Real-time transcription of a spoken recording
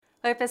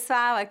Oi,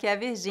 pessoal, aqui é a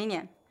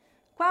Virgínia.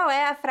 Qual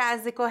é a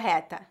frase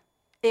correta?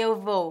 Eu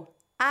vou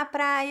à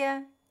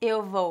praia,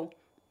 eu vou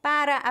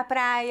para a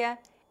praia,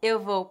 eu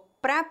vou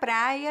pra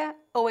praia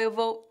ou eu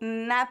vou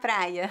na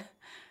praia?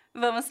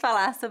 Vamos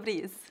falar sobre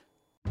isso.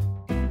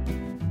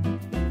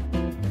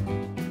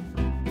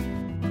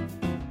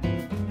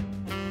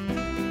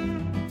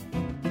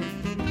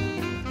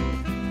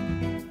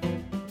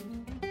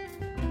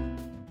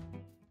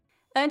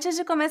 Antes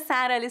de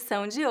começar a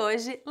lição de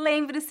hoje,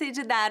 lembre-se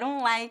de dar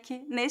um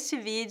like neste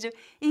vídeo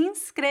e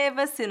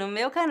inscreva-se no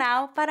meu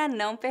canal para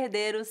não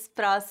perder os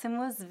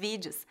próximos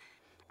vídeos.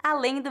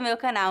 Além do meu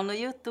canal no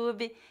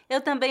YouTube,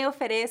 eu também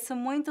ofereço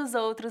muitos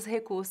outros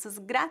recursos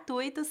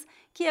gratuitos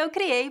que eu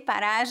criei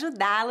para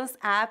ajudá-los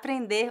a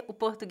aprender o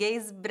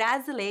português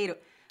brasileiro.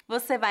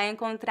 Você vai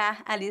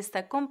encontrar a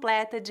lista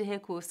completa de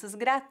recursos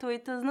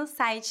gratuitos no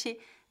site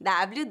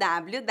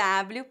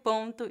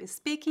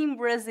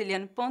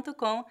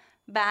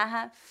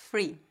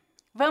www.speakingbrasilian.com/free.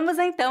 Vamos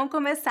então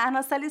começar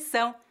nossa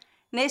lição.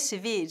 Neste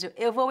vídeo,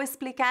 eu vou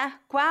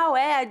explicar qual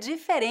é a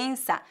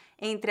diferença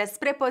entre as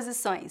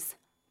preposições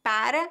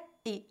para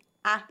e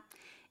a.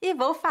 E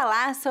vou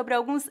falar sobre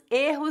alguns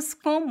erros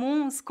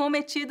comuns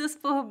cometidos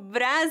por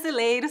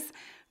brasileiros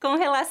com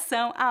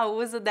relação ao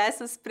uso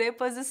dessas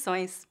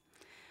preposições.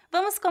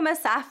 Vamos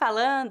começar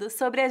falando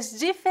sobre as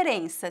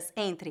diferenças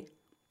entre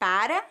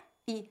para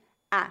e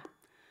a.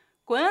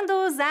 Quando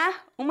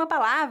usar uma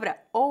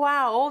palavra ou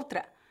a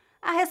outra?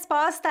 A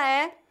resposta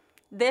é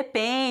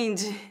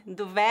depende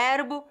do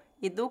verbo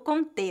e do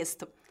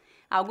contexto.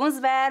 Alguns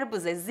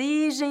verbos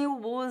exigem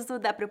o uso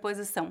da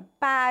preposição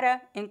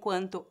para,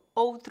 enquanto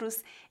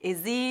outros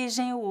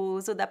exigem o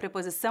uso da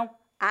preposição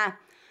a.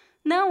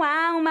 Não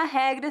há uma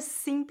regra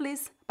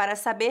simples para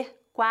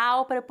saber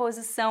qual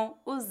preposição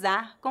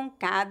usar com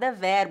cada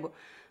verbo.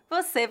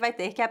 Você vai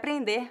ter que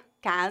aprender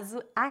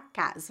caso a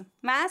caso.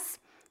 Mas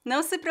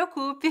não se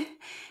preocupe,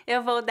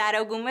 eu vou dar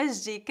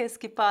algumas dicas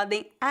que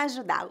podem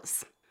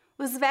ajudá-los.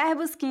 Os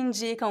verbos que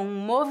indicam um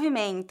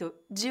movimento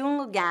de um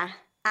lugar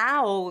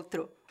a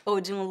outro ou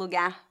de um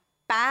lugar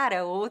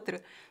para outro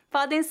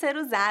podem ser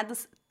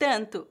usados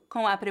tanto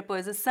com a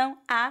preposição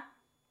a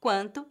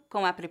quanto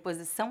com a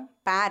preposição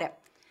para.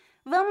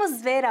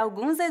 Vamos ver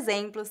alguns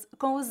exemplos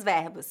com os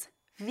verbos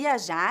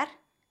viajar,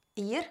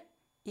 ir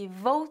e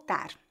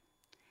voltar.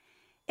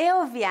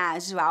 Eu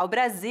viajo ao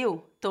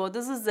Brasil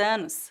todos os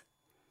anos.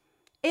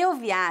 Eu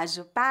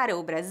viajo para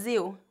o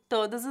Brasil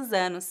todos os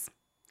anos.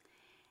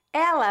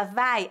 Ela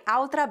vai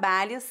ao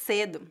trabalho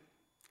cedo.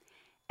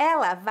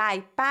 Ela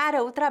vai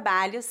para o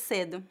trabalho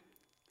cedo.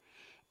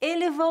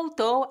 Ele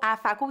voltou à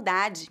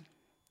faculdade.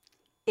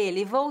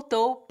 Ele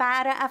voltou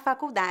para a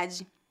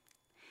faculdade.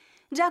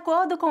 De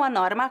acordo com a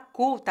norma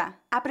culta,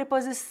 a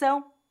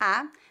preposição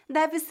a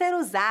deve ser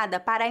usada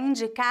para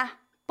indicar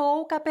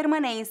pouca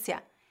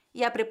permanência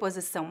e a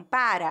preposição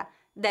para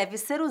deve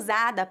ser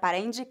usada para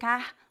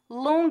indicar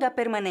longa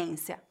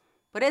permanência.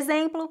 Por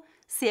exemplo,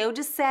 se eu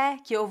disser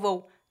que eu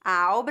vou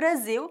ao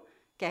Brasil,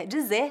 quer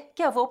dizer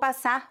que eu vou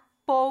passar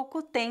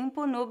pouco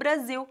tempo no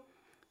Brasil.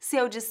 Se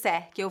eu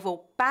disser que eu vou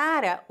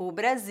para o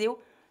Brasil,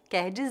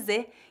 quer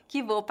dizer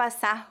que vou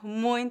passar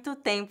muito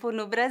tempo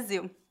no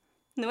Brasil.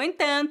 No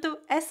entanto,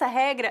 essa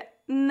regra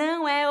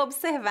não é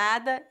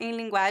observada em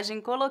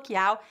linguagem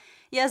coloquial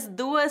e as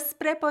duas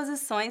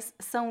preposições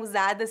são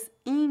usadas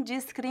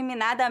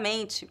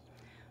indiscriminadamente.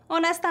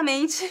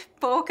 Honestamente,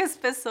 poucas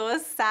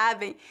pessoas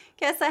sabem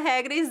que essa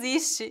regra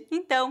existe,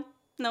 então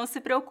não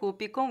se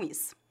preocupe com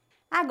isso.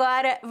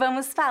 Agora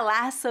vamos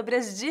falar sobre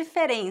as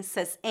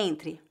diferenças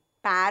entre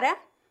para,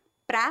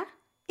 pra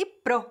e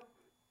pro.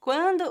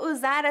 Quando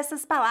usar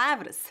essas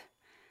palavras?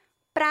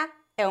 Pra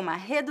é uma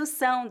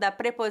redução da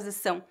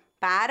preposição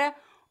para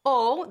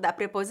ou da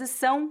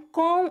preposição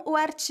com o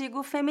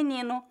artigo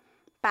feminino.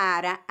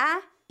 Para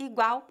a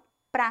igual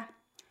pra.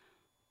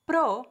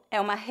 Pro é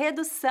uma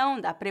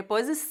redução da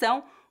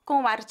preposição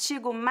com o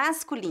artigo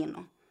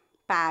masculino.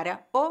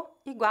 Para o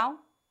igual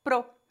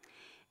pro.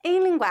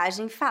 Em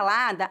linguagem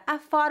falada, a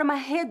forma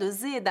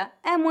reduzida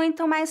é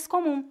muito mais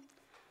comum.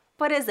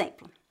 Por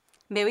exemplo,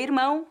 meu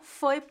irmão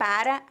foi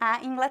para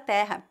a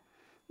Inglaterra.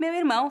 Meu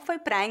irmão foi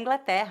para a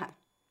Inglaterra.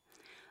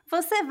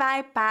 Você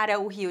vai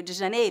para o Rio de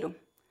Janeiro?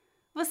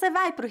 Você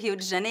vai para o Rio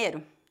de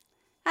Janeiro?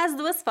 As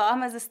duas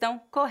formas estão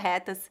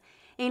corretas.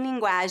 Em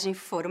linguagem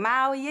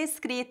formal e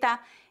escrita,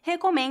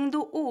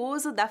 recomendo o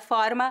uso da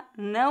forma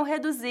não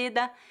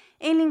reduzida.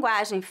 Em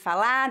linguagem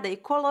falada e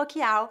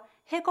coloquial,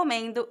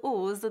 recomendo o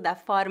uso da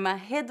forma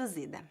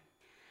reduzida.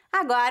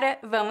 Agora,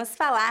 vamos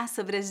falar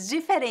sobre as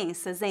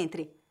diferenças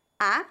entre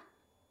a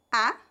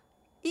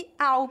e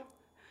ao.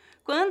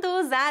 Quando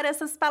usar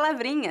essas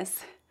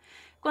palavrinhas?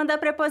 Quando a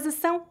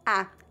preposição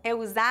a é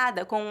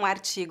usada com um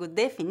artigo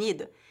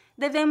definido,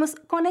 devemos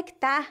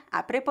conectar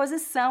a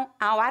preposição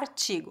ao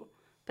artigo.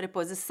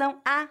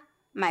 Preposição a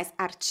mais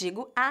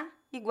artigo a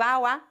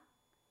igual a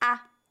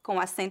com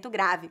acento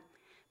grave.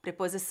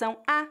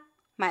 Preposição a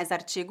mais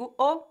artigo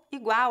o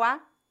igual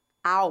a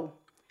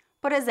ao.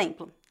 Por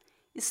exemplo,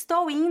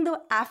 estou indo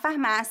à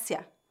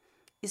farmácia.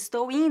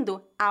 estou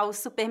indo ao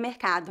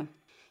supermercado.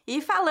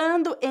 E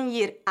falando em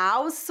ir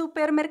ao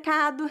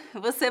supermercado,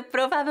 você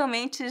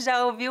provavelmente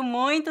já ouviu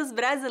muitos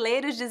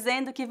brasileiros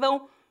dizendo que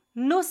vão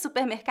no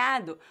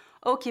supermercado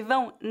ou que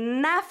vão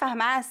na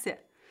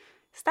farmácia.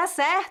 Está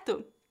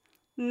certo?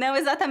 Não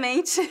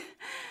exatamente.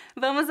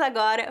 Vamos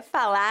agora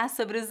falar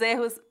sobre os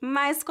erros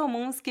mais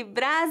comuns que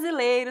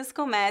brasileiros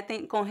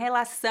cometem com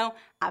relação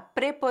a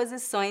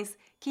preposições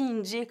que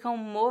indicam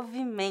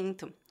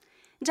movimento.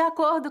 De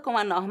acordo com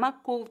a norma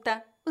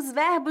culta, os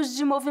verbos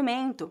de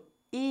movimento,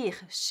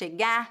 ir,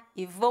 chegar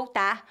e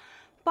voltar,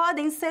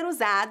 podem ser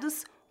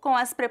usados com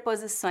as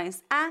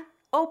preposições a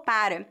ou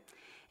para.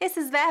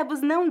 Esses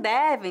verbos não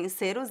devem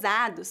ser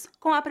usados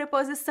com a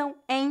preposição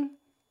em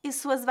e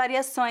suas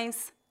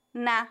variações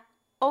na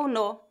ou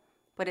no.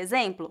 Por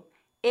exemplo,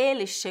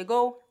 ele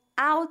chegou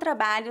ao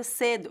trabalho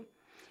cedo.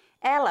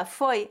 Ela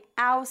foi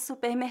ao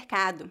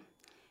supermercado.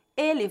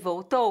 Ele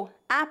voltou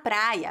à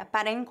praia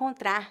para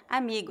encontrar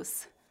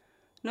amigos.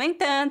 No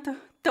entanto,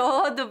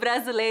 todo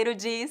brasileiro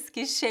diz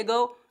que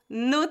chegou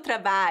no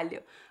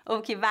trabalho,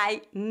 ou que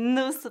vai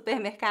no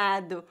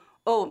supermercado,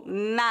 ou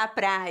na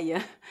praia.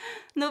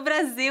 No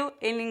Brasil,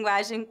 em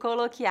linguagem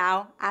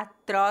coloquial, a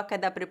troca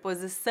da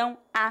preposição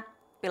a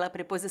pela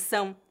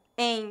preposição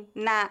em,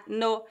 na,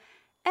 no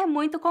é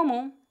muito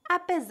comum,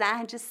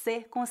 apesar de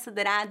ser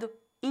considerado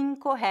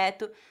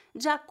incorreto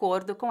de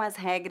acordo com as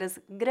regras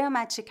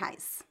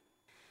gramaticais.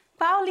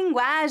 Qual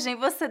linguagem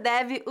você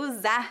deve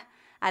usar?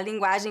 A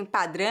linguagem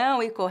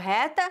padrão e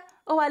correta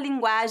ou a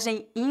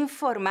linguagem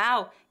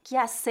informal que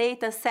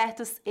aceita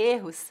certos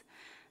erros?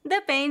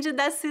 Depende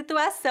da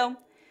situação.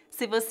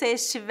 Se você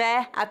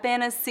estiver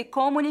apenas se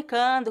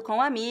comunicando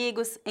com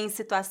amigos em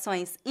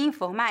situações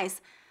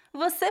informais,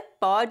 você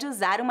pode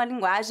usar uma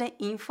linguagem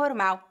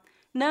informal.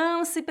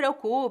 Não se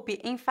preocupe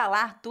em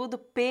falar tudo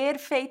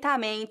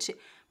perfeitamente,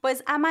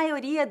 pois a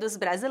maioria dos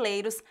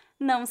brasileiros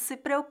não se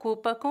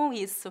preocupa com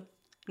isso.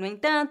 No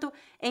entanto,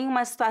 em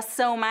uma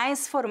situação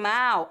mais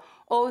formal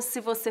ou se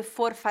você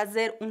for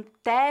fazer um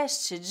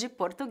teste de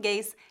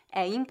português,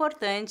 é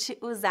importante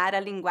usar a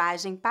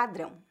linguagem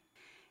padrão.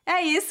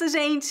 É isso,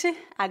 gente!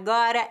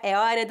 Agora é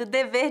hora do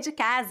dever de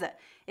casa.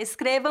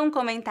 Escreva um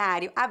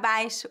comentário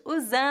abaixo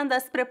usando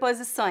as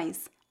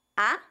preposições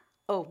a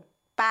ou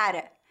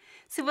para.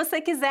 Se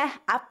você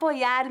quiser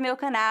apoiar meu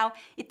canal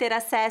e ter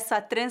acesso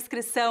à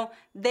transcrição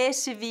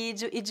deste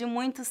vídeo e de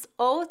muitos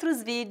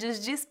outros vídeos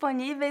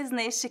disponíveis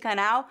neste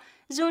canal,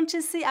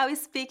 junte-se ao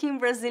Speaking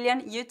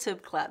Brazilian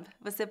YouTube Club.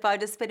 Você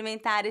pode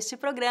experimentar este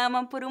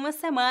programa por uma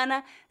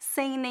semana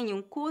sem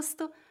nenhum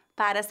custo.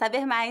 Para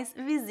saber mais,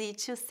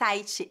 visite o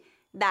site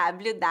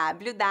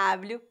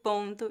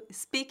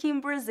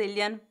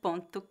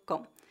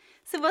www.speakingbrazilian.com.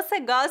 Se você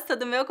gosta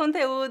do meu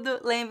conteúdo,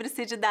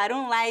 lembre-se de dar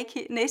um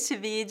like neste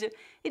vídeo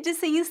e de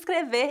se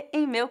inscrever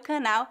em meu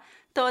canal.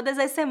 Todas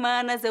as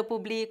semanas eu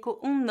publico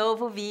um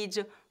novo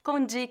vídeo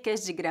com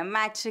dicas de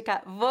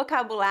gramática,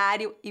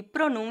 vocabulário e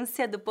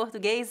pronúncia do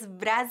português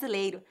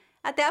brasileiro.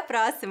 Até a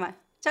próxima!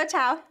 Tchau,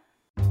 tchau!